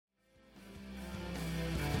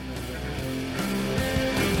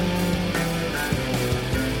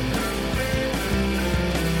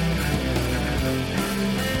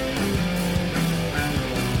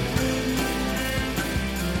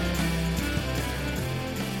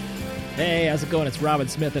Hey, how's it going? It's Robin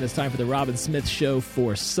Smith, and it's time for the Robin Smith Show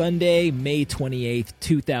for Sunday, May 28th,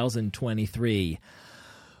 2023.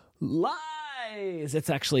 Lies! It's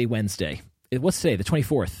actually Wednesday. What's today? The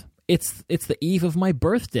 24th. It's the eve of my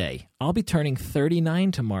birthday. I'll be turning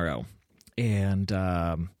 39 tomorrow, and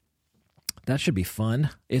that should be fun.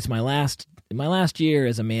 It's my last year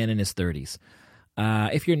as a man in his 30s.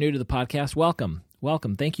 If you're new to the podcast, welcome.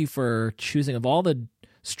 Thank you for choosing. Of all the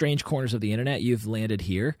strange corners of the internet, you've landed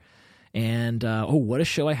here. And, what a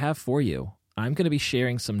show I have for you. I'm going to be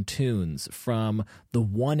sharing some tunes from the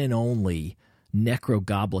one and only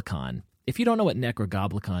Necrogoblikon. If you don't know what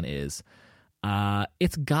Necrogoblikon is,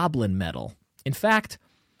 it's goblin metal. In fact,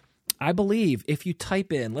 I believe if you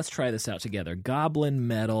type in, let's try this out together, goblin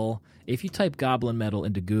metal, if you type goblin metal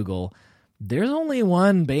into Google, there's only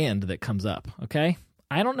one band that comes up, okay?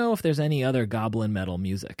 I don't know if there's any other goblin metal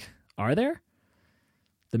music. Are there?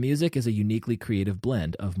 The music is a uniquely creative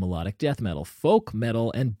blend of melodic death metal, folk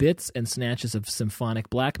metal, and bits and snatches of symphonic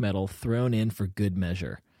black metal thrown in for good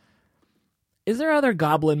measure. Is there other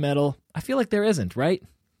goblin metal? I feel like there isn't, right?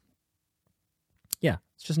 Yeah,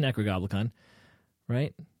 it's just Necrogoblikon,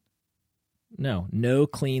 right? No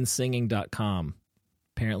cleansinging.com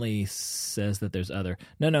apparently says that there's other.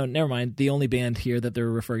 No, never mind. The only band here that they're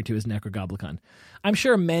referring to is Necrogoblikon. I'm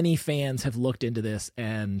sure many fans have looked into this,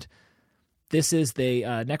 and this is the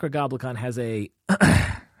Necrogoblikon has a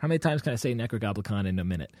how many times can I say Necrogoblikon in a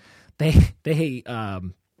minute? They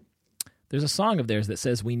there's a song of theirs that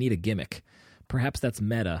says we need a gimmick. Perhaps that's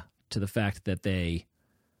meta to the fact that they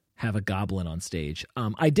have a goblin on stage.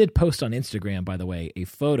 I did post on Instagram, by the way, a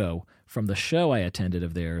photo from the show I attended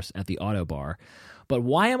of theirs at the Auto Bar. But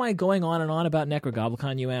why am I going on and on about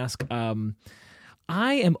Necrogoblikon, you ask?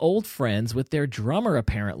 I am old friends with their drummer,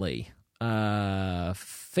 apparently.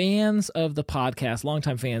 Fans of the podcast,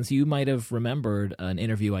 longtime fans, you might have remembered an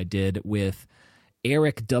interview I did with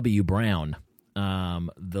Eric W. Brown,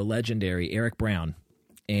 the legendary Eric Brown,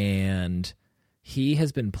 and he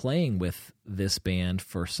has been playing with this band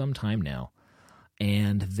for some time now,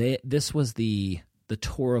 and this was the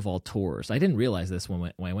tour of all tours. I didn't realize this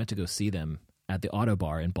when I went to go see them at the Auto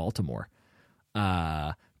Bar in Baltimore.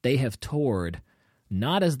 They have toured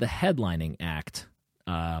not as the headlining act,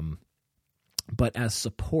 but as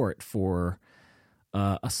support for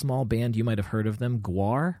a small band. You might have heard of them,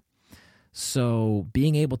 Gwar. So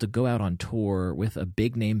being able to go out on tour with a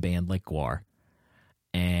big name band like Gwar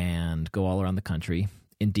and go all around the country,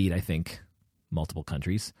 indeed, I think multiple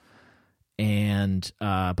countries, and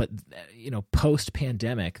but post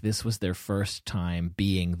pandemic, this was their first time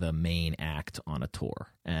being the main act on a tour,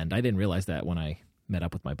 and I didn't realize that when I met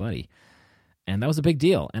up with my buddy, and that was a big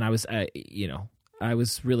deal. And I was I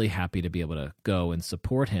was really happy to be able to go and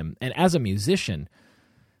support him. And as a musician,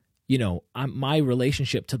 my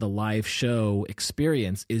relationship to the live show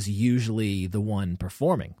experience is usually the one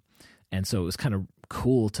performing. And so it was kind of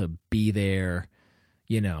cool to be there,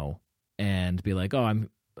 and be like, oh,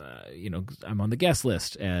 I'm on the guest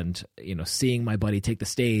list, and, seeing my buddy take the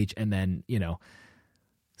stage, and then,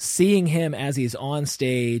 seeing him as he's on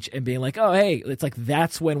stage and being like, oh, hey, it's like,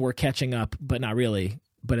 that's when we're catching up, but not really.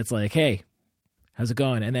 But it's like, hey, how's it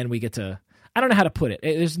going? And then we get to, I don't know how to put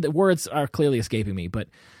it. The words are clearly escaping me, but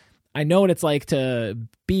I know what it's like to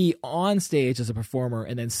be on stage as a performer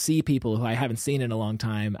and then see people who I haven't seen in a long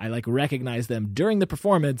time. I recognize them during the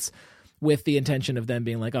performance with the intention of them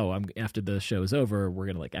being like, oh, after the show is over,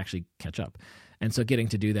 we're going to actually catch up. And so getting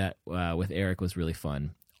to do that with Eric was really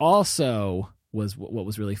fun. Also what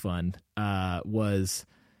was really fun was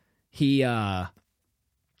he, there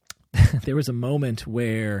was a moment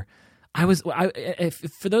where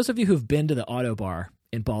for those of you who've been to the Auto Bar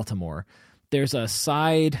in Baltimore, there's a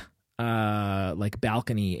side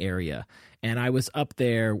balcony area, and I was up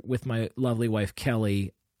there with my lovely wife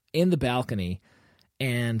Kelly in the balcony,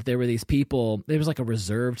 and there were these people. There was a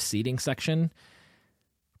reserved seating section.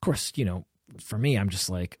 Of course, for me, I'm just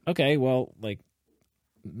like, okay, well,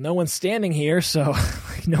 no one's standing here, so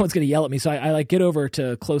no one's gonna yell at me. So I get over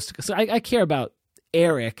to close to. So I care about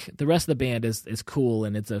Eric. The rest of the band is cool,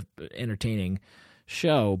 and it's a entertaining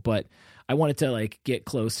show, but I wanted to get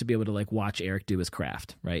close to be able to watch Eric do his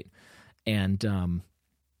craft, right? And I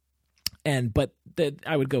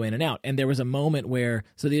would go in and out, and there was a moment where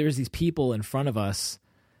there was these people in front of us,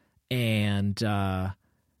 and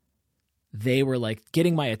they were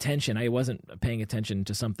getting my attention. I wasn't paying attention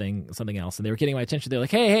to something else, and they were getting my attention. They're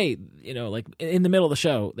like, hey, in the middle of the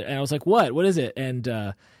show, and I was like, what is it?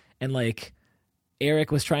 And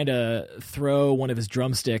Eric was trying to throw one of his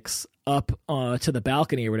drumsticks up to the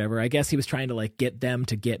balcony or whatever. I guess he was trying to like get them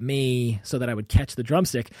to get me so that I would catch the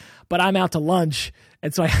drumstick, but I'm out to lunch.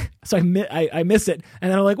 And so I miss it.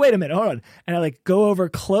 And then I'm like, wait a minute, hold on. And I like go over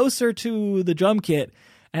closer to the drum kit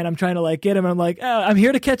and I'm trying to like get him. I'm like, oh, I'm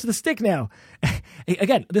here to catch the stick now.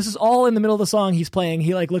 Again, this is all in the middle of the song he's playing.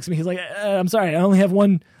 He like looks at me. He's like, I'm sorry. I only have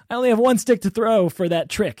one stick to throw for that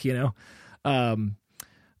trick, you know?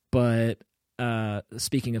 But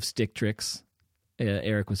speaking of stick tricks,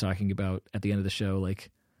 Eric was talking about at the end of the show,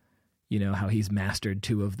 like, you know, how he's mastered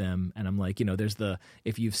 2 of them. And I'm like, you know, there's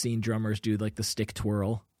if you've seen drummers do like the stick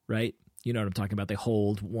twirl, right? You know what I'm talking about? They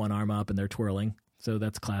hold one arm up and they're twirling. So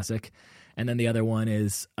that's classic. And then the other one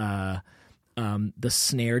is the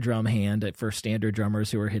snare drum hand for standard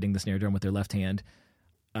drummers who are hitting the snare drum with their left hand.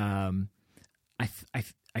 I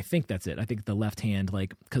think that's it. I think the left hand,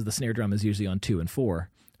 like, because the snare drum is usually on 2 and 4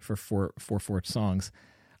 for 4/4 songs.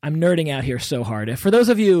 I'm nerding out here so hard. For those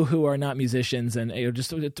of you who are not musicians and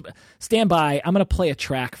just stand by, I'm going to play a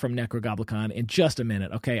track from Necrogoblicon in just a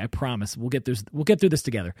minute. Okay, I promise. We'll get through this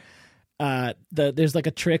together. There's like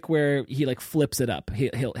a trick where he like flips it up.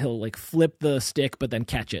 He'll like flip the stick, but then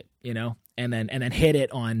catch it, you know, and then hit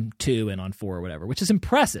it on 2 and on 4 or whatever, which is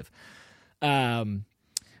impressive.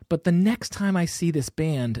 But the next time I see this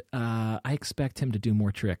band, I expect him to do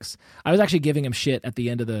more tricks. I was actually giving him shit at the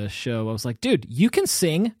end of the show. I was like, dude, you can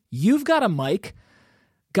sing. You've got a mic.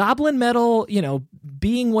 Goblin metal, you know,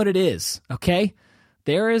 being what it is, okay?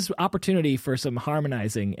 There is opportunity for some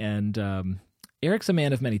harmonizing, and Eric's a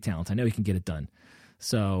man of many talents. I know he can get it done.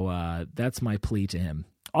 So that's my plea to him.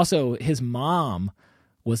 Also, his mom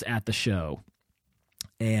was at the show.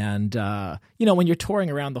 And, you know, when you're touring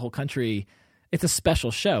around the whole country, it's a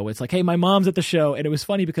special show. It's like, hey, my mom's at the show. And it was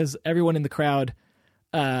funny because everyone in the crowd,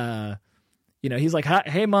 you know, he's like,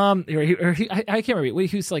 hey, mom. I can't remember.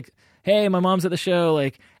 He was like, hey, my mom's at the show.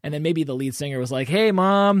 Like, and then maybe the lead singer was like, hey,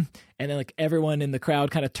 mom. And then like everyone in the crowd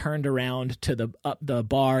kind of turned around to the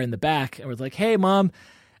bar in the back and was like, hey, mom.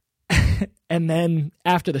 And then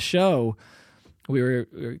after the show, we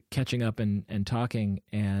were catching up and talking,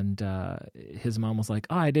 and his mom was like,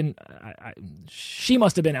 oh, she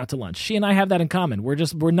must have been out to lunch. She and I have that in common.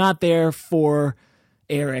 We're not there for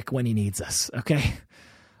Eric when he needs us. Okay.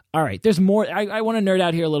 All right. There's more. I want to nerd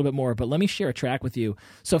out here a little bit more, but let me share a track with you.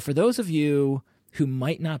 So for those of you who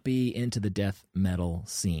might not be into the death metal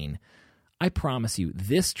scene, I promise you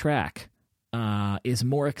this track is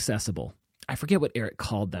more accessible. I forget what Eric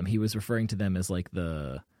called them. He was referring to them as like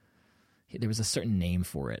there was a certain name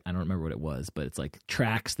for it. I don't remember what it was, but it's like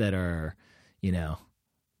tracks that are, you know,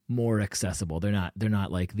 more accessible. They're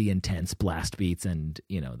not like the intense blast beats and,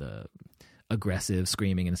 you know, the aggressive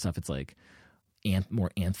screaming and stuff. It's like more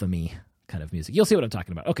anthem-y kind of music. You'll see what I'm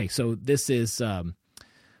talking about. Okay, so this is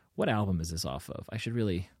what album is this off of? I should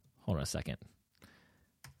really hold on a second.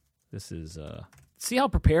 This is see how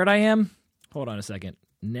prepared I am? Hold on a second.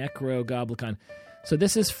 Necrogoblicon. So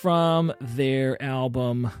this is from their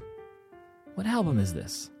album. What album is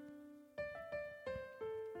this?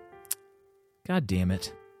 God damn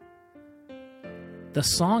it. The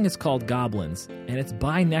song is called Goblins, and it's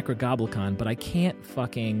by Necrogoblicon, but I can't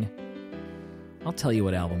fucking... I'll tell you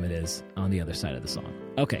what album it is on the other side of the song.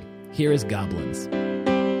 Okay, here is Goblins.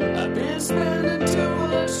 I've been spending too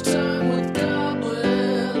much time with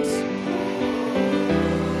goblins.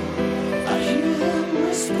 I hear them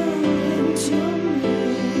whispering to me.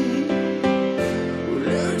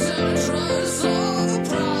 Every time I try to solve a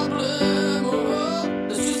problem, oh,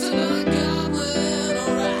 there's just another goblin,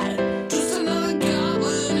 alright. Just another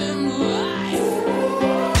goblin in my life.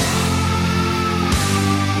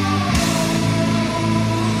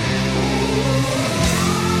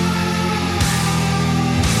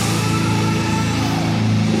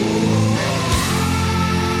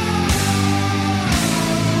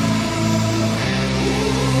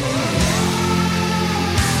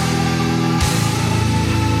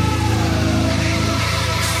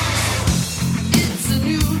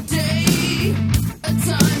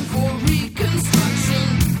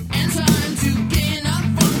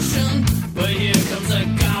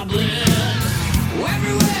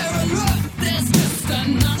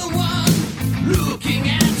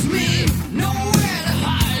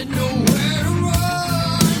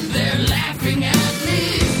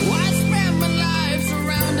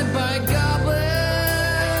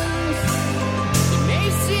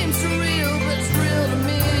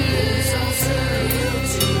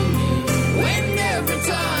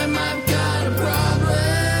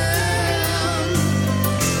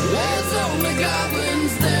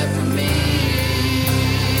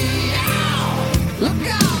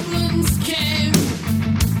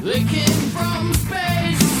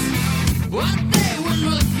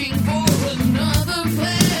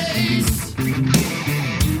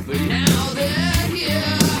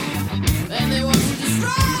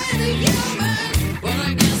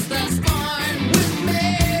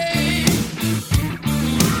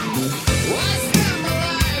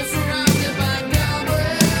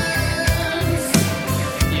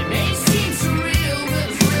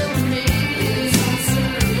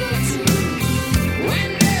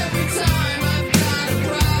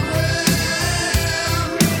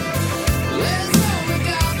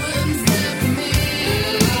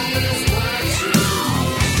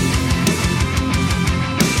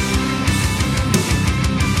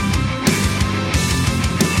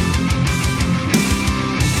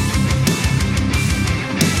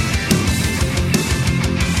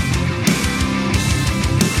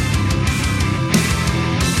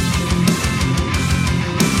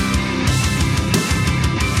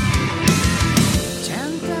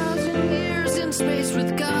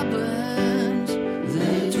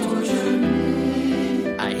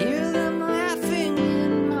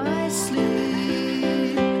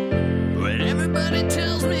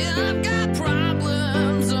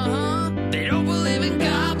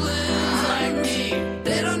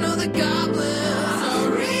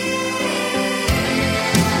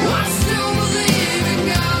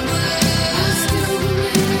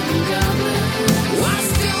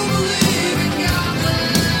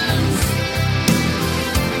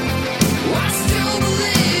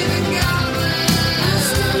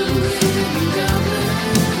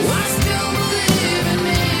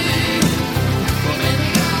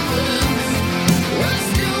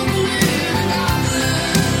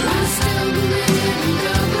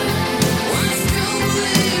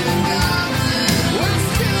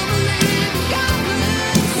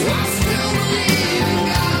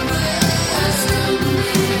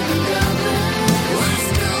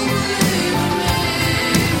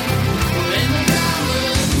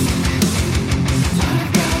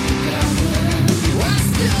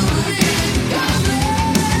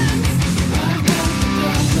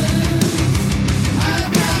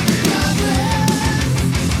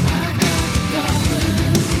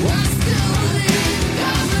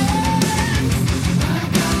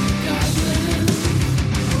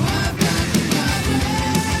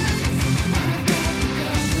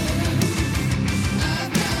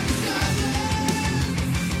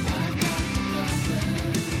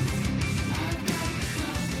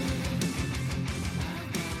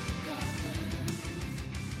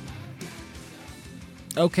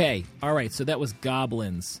 Okay, all right. So that was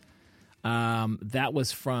Goblins. That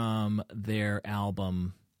was from their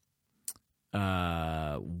album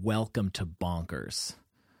Welcome to Bonkers.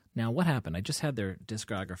 Now, what happened? I just had their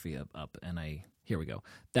discography up, and here we go.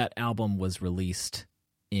 That album was released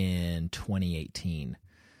in 2018,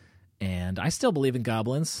 and I still believe in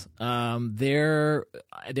goblins. Their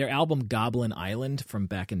album Goblin Island from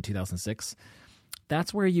back in 2006,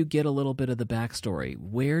 that's where you get a little bit of the backstory.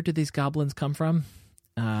 Where did these goblins come from?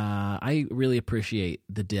 I really appreciate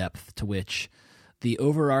the depth to which the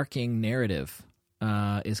overarching narrative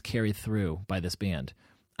is carried through by this band.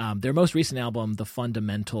 Their most recent album, The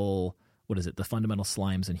Fundamental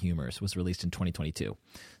Slimes and Humors, was released in 2022.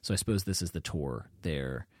 So I suppose this is the tour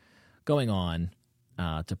they're going on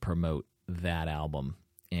to promote that album,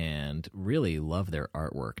 and really love their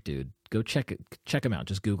artwork, dude. Go check them out.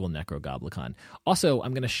 Just Google Necrogoblicon. Also,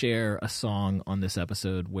 I'm going to share a song on this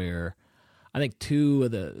episode where I think two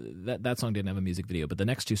of that song didn't have a music video, but the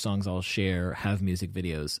next two songs I'll share have music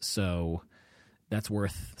videos, so that's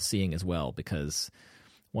worth seeing as well, because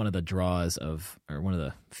one of the one of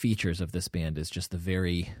the features of this band is just the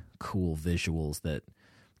very cool visuals that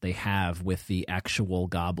they have with the actual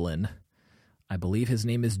goblin. I believe his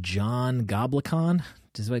name is John Goblicon.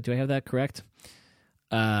 Do I have that correct?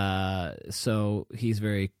 So he's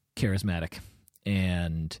very charismatic.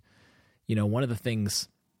 And, one of the things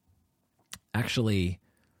actually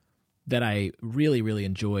that I really, really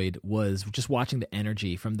enjoyed was just watching the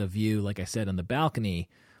energy from the view, like I said, on the balcony,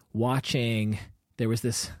 watching. There was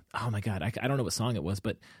this, oh my God, I don't know what song it was,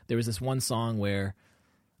 but there was this one song where,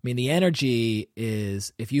 the energy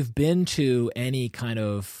is, if you've been to any kind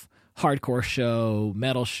of hardcore show,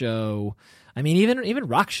 metal show, even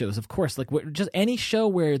rock shows, of course, like just any show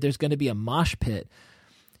where there's going to be a mosh pit,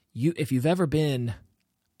 if you've ever been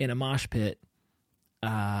in a mosh pit,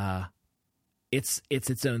 it's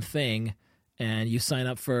its own thing, and you sign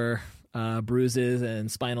up for bruises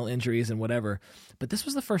and spinal injuries and whatever. But this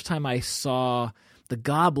was the first time I saw the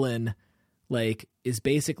goblin is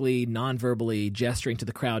basically non-verbally gesturing to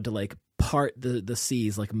the crowd to part the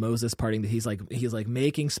seas, like Moses parting. He's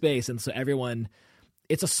making space, and so everyone.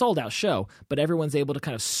 It's a sold out show, but everyone's able to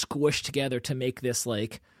kind of squish together to make this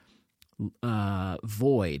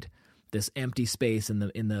void, this empty space in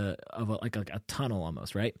a tunnel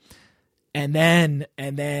almost, right? And then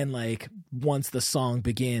once the song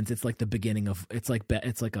begins, it's like the beginning of what's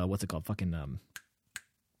it called? Fucking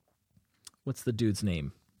what's the dude's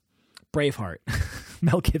name? Braveheart.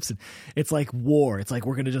 Mel Gibson. It's like war. It's like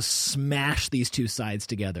we're gonna just smash these two sides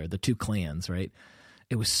together, the two clans, right?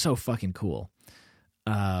 It was so fucking cool.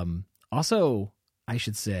 Also, I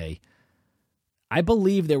should say, I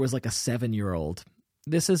believe there was a 7-year-old.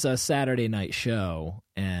 This is a Saturday night show,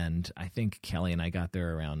 and I think Kelly and I got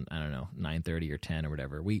there around, 9:30 or 10 or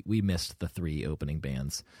whatever. We missed the 3 opening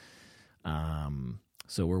bands.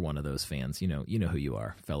 So we're one of those fans. You know who you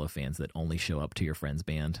are, fellow fans that only show up to your friend's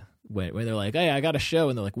band when they're like, hey, I got a show,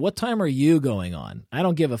 and they're like, what time are you going on? I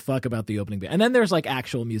don't give a fuck about the opening band. And then there's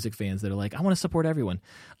actual music fans that are like, I want to support everyone.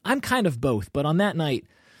 I'm kind of both, but on that night,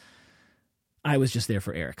 I was just there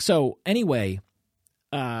for Eric. So anyway,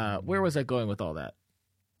 where was I going with all that?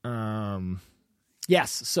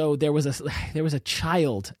 Yes. So there was a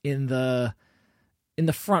child in the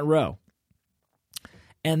front row,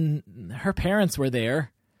 and her parents were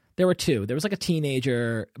there. There were 2. There was a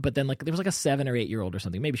teenager, but then there was a 7 or 8 year old or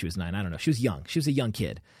something. Maybe she was 9. I don't know. She was young. She was a young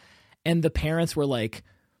kid, and the parents were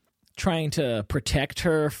trying to protect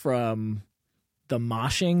her from the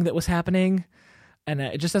moshing that was happening.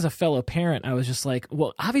 And just as a fellow parent, I was just like,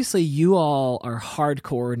 well, obviously you all are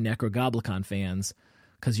hardcore Necrogoblicon fans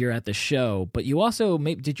because you're at the show, but you also,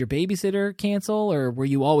 did your babysitter cancel, or were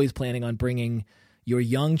you always planning on bringing your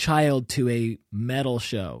young child to a metal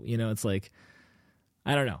show? It's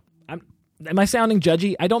I don't know. Am I sounding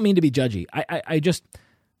judgy? I don't mean to be judgy. I just,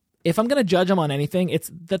 if I'm going to judge them on anything, it's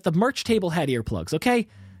that the merch table had earplugs, okay?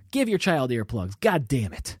 Give your child earplugs. God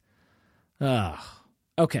damn it.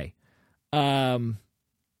 Okay.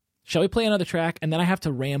 Shall we play another track? And then I have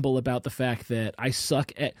to ramble about the fact that I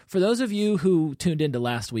suck at... For those of you who tuned into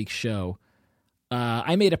last week's show,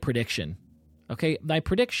 I made a prediction. Okay? My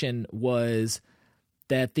prediction was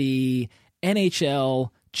that the NHL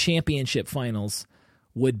championship finals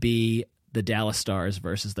would be the Dallas Stars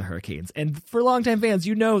versus the Hurricanes. And for longtime fans,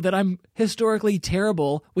 you know that I'm historically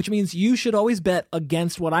terrible, which means you should always bet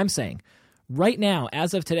against what I'm saying. Right now,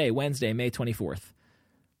 as of today, Wednesday, May 24th,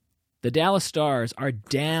 the Dallas Stars are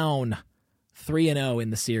down 3-0 in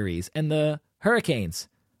the series, and the Hurricanes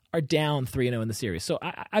are down 3-0 in the series. So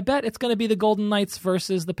I bet it's going to be the Golden Knights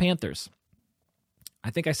versus the Panthers. I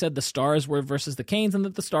think I said the Stars were versus the Canes and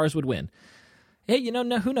that the Stars would win. Hey, you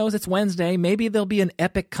know, who knows? It's Wednesday. Maybe there'll be an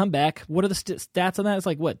epic comeback. What are the stats on that? It's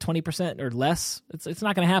like, what, 20% or less? It's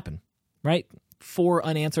not going to happen, right? 4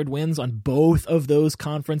 unanswered wins on both of those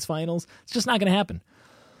conference finals. It's just not going to happen.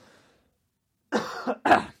 All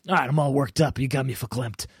right, I'm all worked up. You got me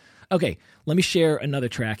verklempt. Okay, let me share another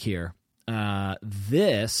track here. Where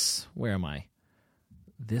am I?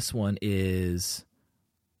 This one is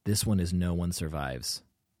No One Survives.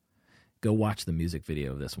 Go watch the music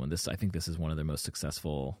video of this one. I think this is one of their most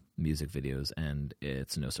successful music videos, and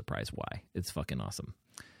it's no surprise why. It's fucking awesome.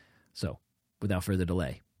 So, without further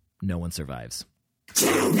delay, No One Survives. 2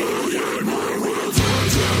 million more worlds to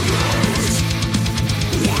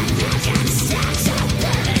 1 million stacks of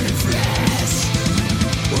burning flesh.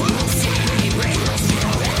 We'll say we'll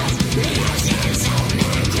still have the ashes of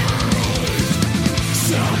mankind.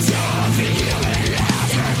 Sons of the human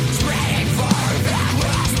laughter spreading forth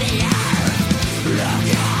across the earth. Look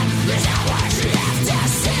up, there's not much left to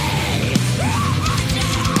see.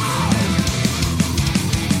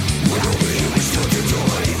 Will we ever start to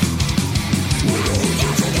die? Will we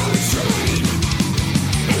ever go insane?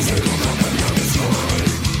 Is it all up and down the sky?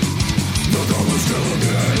 The goal is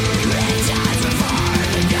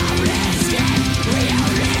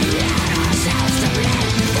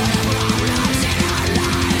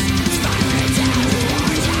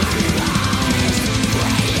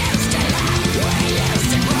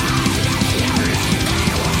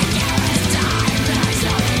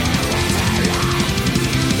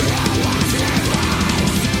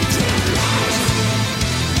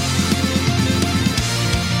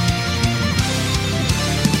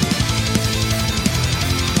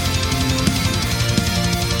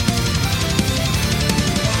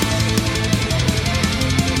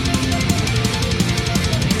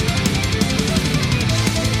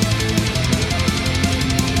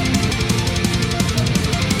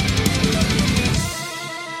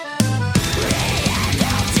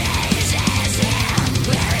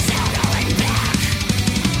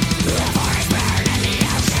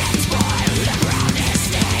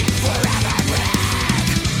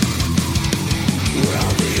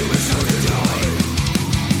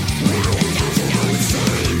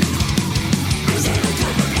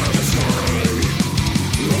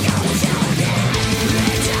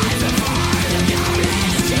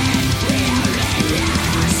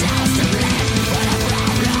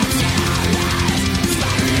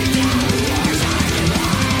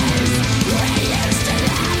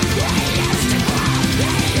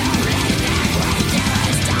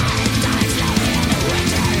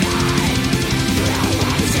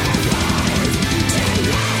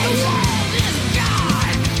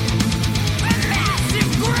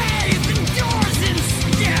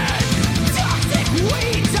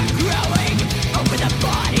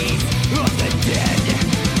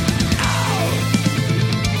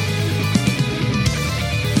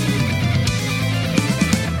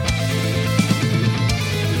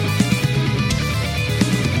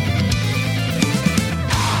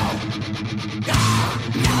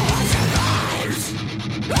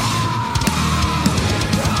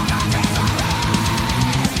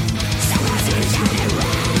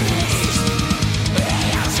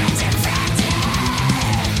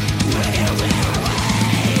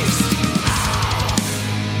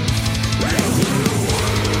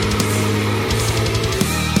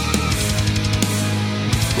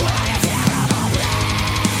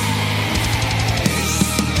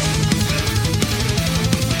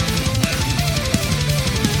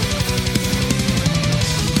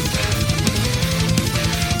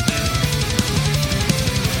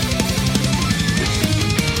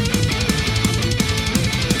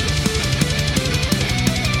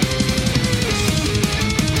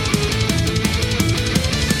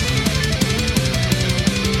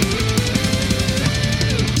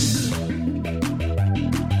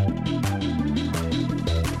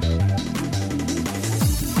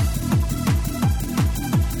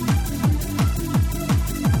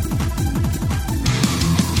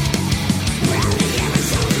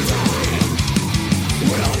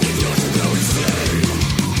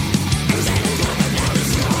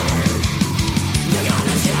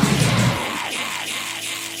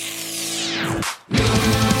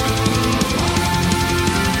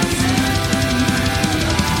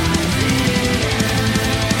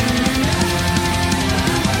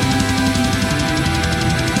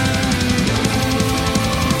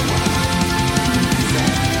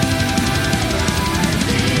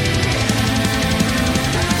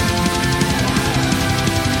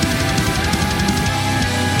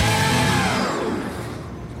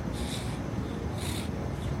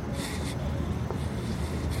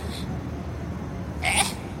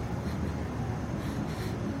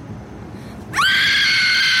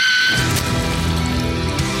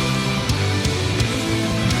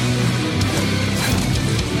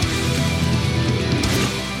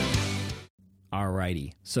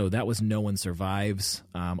Alrighty. So that was No One Survives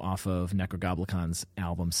off of Necrogoblicon's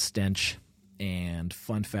album Stench. And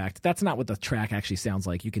fun fact, that's not what the track actually sounds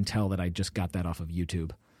like. You can tell that I just got that off of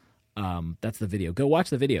YouTube. That's the video. Go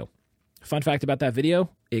watch the video. Fun fact about that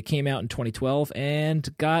video, it came out in 2012 and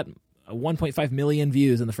got 1.5 million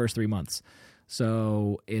views in the first 3 months.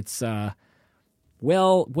 So it's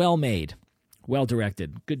well made, well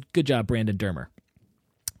directed. Good job, Brandon Dermer.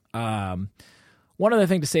 One other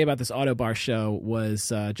thing to say about this Autobar show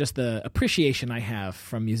was just the appreciation I have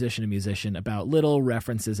from musician to musician about little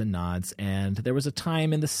references and nods. And there was a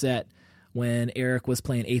time in the set when Eric was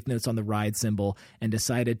playing eighth notes on the ride cymbal and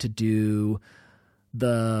decided to do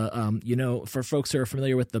the, for folks who are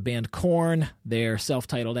familiar with the band Korn, their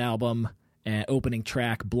self-titled album and opening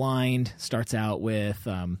track, Blind, starts out with,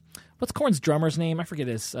 what's Korn's drummer's name? I forget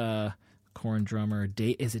his Korn drummer.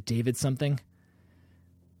 Is it David something?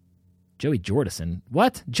 Joey Jordison.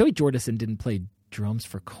 What? Joey Jordison didn't play drums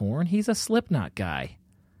for Korn? He's a Slipknot guy.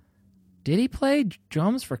 Did he play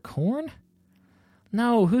drums for Korn?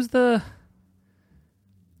 No, who's the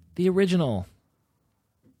original?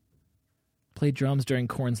 Played drums during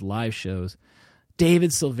Korn's live shows.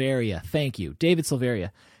 David Silveria. Thank you. David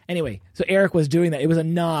Silveria. Anyway, so Eric was doing that. It was a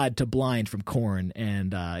nod to Blind from Korn,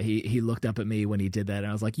 and he looked up at me when he did that, and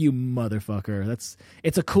I was like, "You motherfucker!"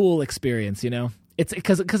 It's a cool experience, you know. It's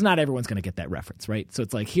because not everyone's going to get that reference, right? So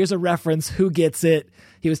it's like, here's a reference. Who gets it?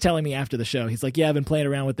 He was telling me after the show. He's like, "Yeah, I've been playing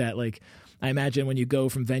around with that." Like, I imagine when you go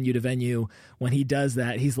from venue to venue, when he does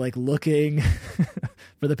that, he's like looking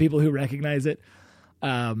for the people who recognize it.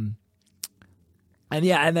 And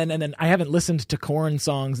then I haven't listened to Korn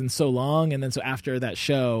songs in so long, and then so after that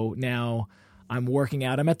show, now I'm working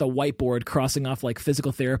out. I'm at the whiteboard crossing off like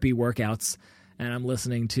physical therapy workouts, and I'm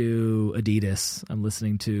listening to Adidas. I'm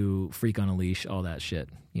listening to Freak on a Leash, all that shit,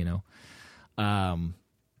 you know. Fun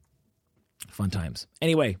times.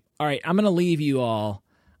 Anyway, all right, I'm going to leave you all.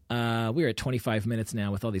 We're at 25 minutes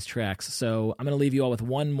now with all these tracks, so I'm going to leave you all with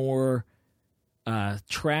one more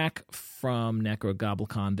track from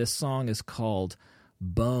Necrogoblicon. This song is called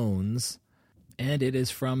Bones, and it is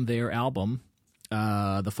from their album,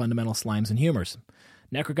 The Fundamental Slimes and Humors.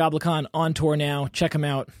 Necrogoblicon on tour now. Check them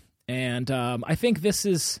out. And I think this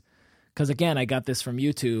is, because again, I got this from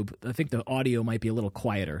YouTube. I think the audio might be a little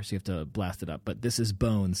quieter, so you have to blast it up. But this is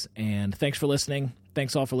Bones. And thanks for listening.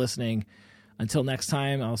 Thanks all for listening. Until next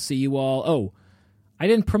time, I'll see you all. Oh, I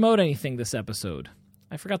didn't promote anything this episode.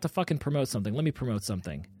 I forgot to fucking promote something. Let me promote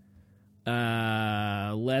something.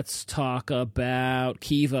 Let's talk about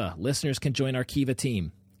Kiva. Listeners can join our Kiva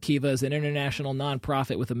team. Kiva is an international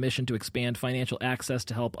nonprofit with a mission to expand financial access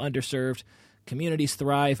to help underserved communities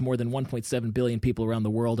thrive. More than 1.7 billion people around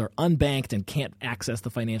the world are unbanked and can't access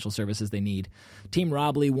the financial services they need. Team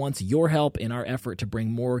Robley wants your help in our effort to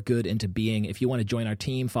bring more good into being. If you want to join our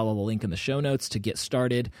team, follow the link in the show notes to get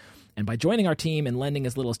started. And by joining our team and lending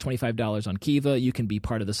as little as $25 on Kiva, you can be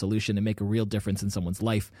part of the solution and make a real difference in someone's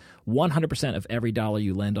life. 100% of every dollar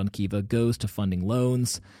you lend on Kiva goes to funding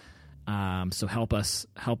loans. So help us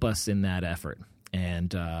in that effort.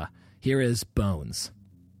 And here is Bones.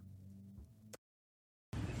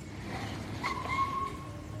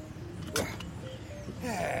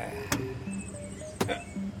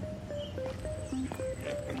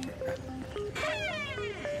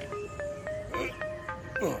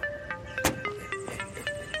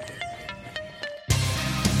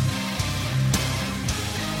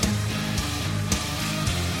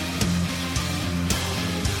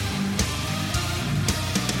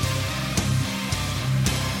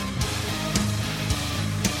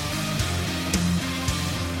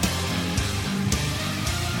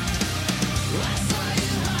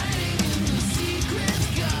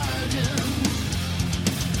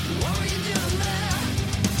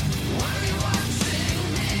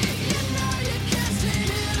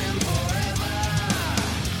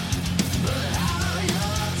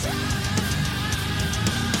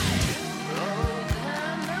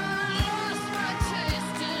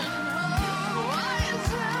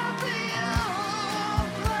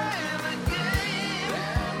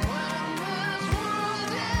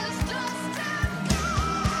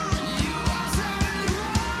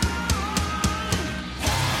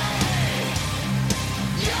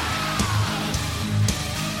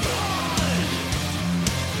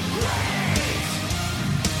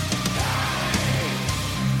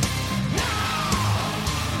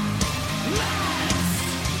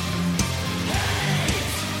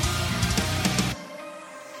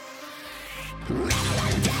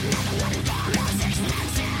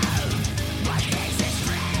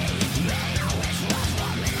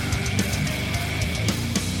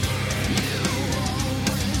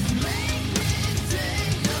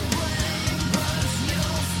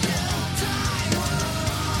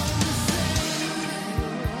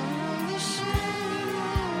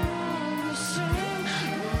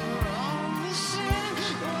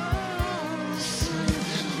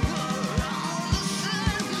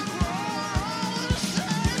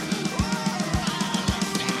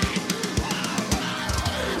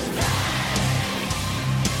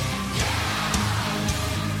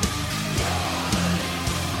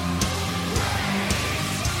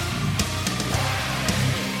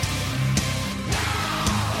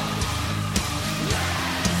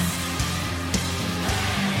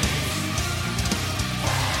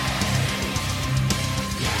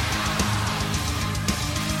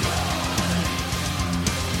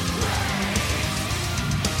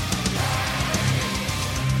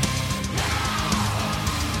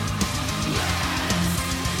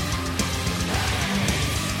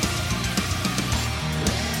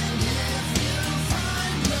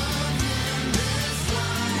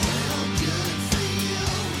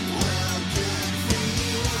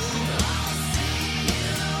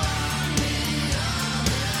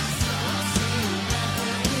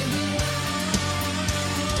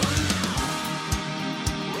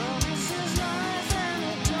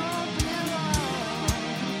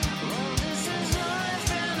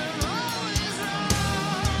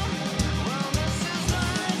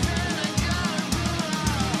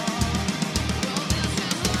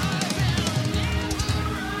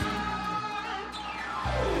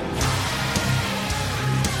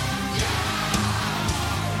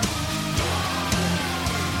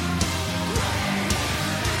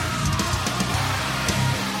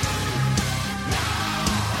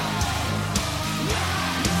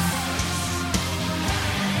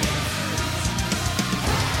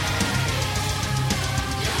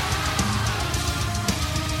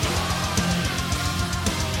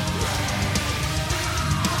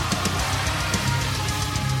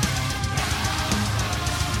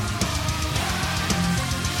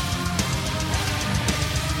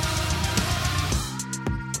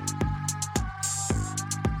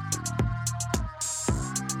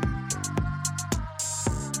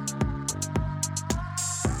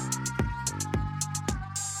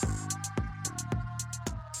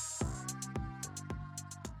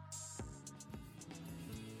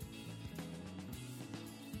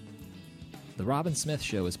 The Robin Smith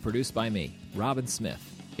Show is produced by me, Robin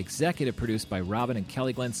Smith. Executive produced by Robin and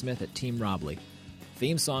Kelly Glenn Smith at Team Robley.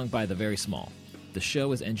 Theme song by The Very Small. The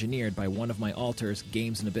show is engineered by one of my alters,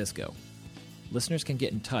 Games Nabisco. Listeners can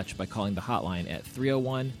get in touch by calling the hotline at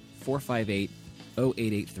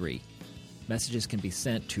 301-458-0883. Messages can be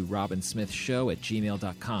sent to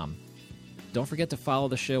robinsmithshow@gmail.com. Don't forget to follow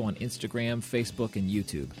the show on Instagram, Facebook, and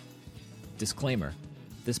YouTube. Disclaimer: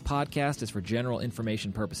 this podcast is for general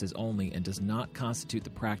information purposes only and does not constitute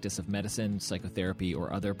the practice of medicine, psychotherapy,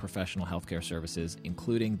 or other professional healthcare services,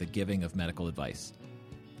 including the giving of medical advice.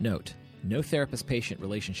 Note: no therapist-patient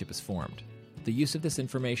relationship is formed. The use of this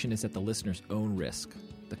information is at the listener's own risk.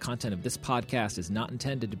 The content of this podcast is not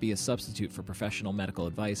intended to be a substitute for professional medical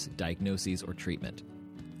advice, diagnoses, or treatment.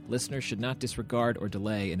 Listeners should not disregard or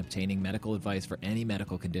delay in obtaining medical advice for any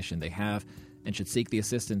medical condition they have and should seek the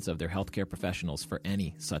assistance of their healthcare professionals for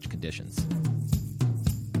any such conditions.